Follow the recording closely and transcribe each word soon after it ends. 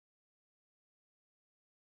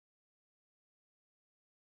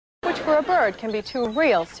for a bird can be two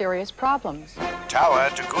real serious problems. Tower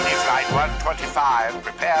to Goonie Flight 125.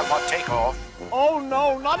 Prepare for takeoff. Oh,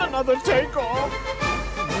 no, not another takeoff.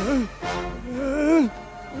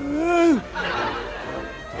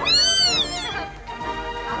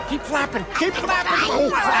 Keep flapping. Keep flapping. Oh,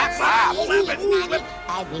 flap, flap.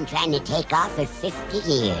 I've been trying to take off for 50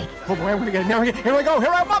 years. Oh, boy, I'm going to get it. Now, here we go.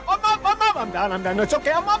 Here, I'm up. I'm down. No, it's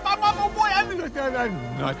okay. I'm up. Oh, boy, I'm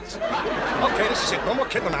nuts. Okay, this is it. No more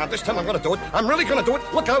kidding around. This time I'm going to do it. I'm really going to do it.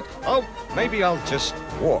 Look out. Oh, maybe I'll just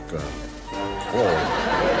walk.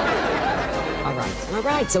 All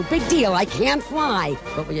right, so big deal. I can't fly.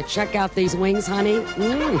 But will you check out these wings, honey? Okay,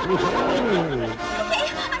 I'm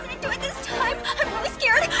gonna do it this time. I'm really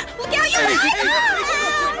scared. Look out, you guys!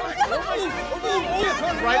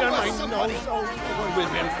 Right on my nose.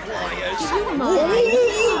 Women flyers.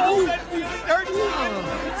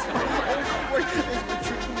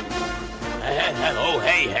 Oh,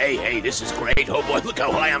 hey, this is great. Oh, boy, look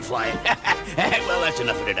how high I'm flying. Well, that's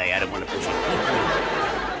enough for today. I don't want to push it.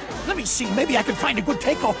 Let me see. Maybe I can find a good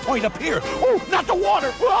takeoff point up here. Oh, not the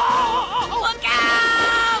water. Look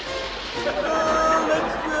out!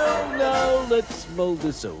 Let's mull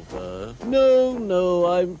this over. No,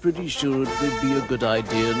 I'm pretty sure it would be a good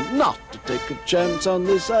idea not to take a chance on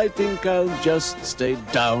this. I think I'll just stay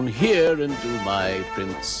down here and do my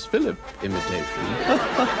Prince Philip imitation.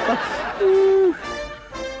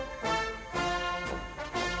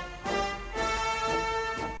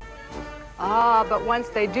 But once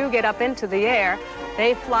they do get up into the air,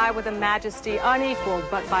 they fly with a majesty unequaled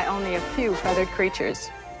but by only a few feathered creatures.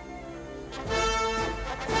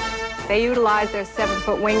 They utilize their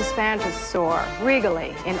 7-foot wingspan to soar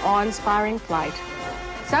regally in awe-inspiring flight,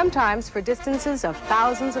 sometimes for distances of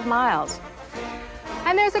thousands of miles.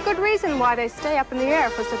 And there's a good reason why they stay up in the air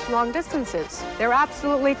for such long distances. They're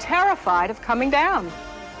absolutely terrified of coming down.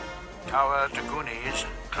 Tower to Goonies.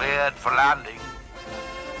 Cleared for landing.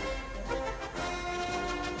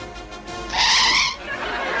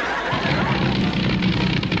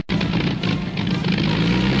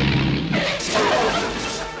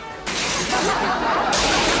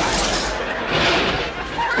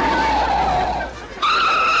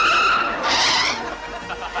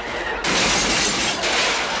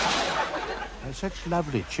 Such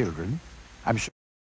lovely children. I'm sure.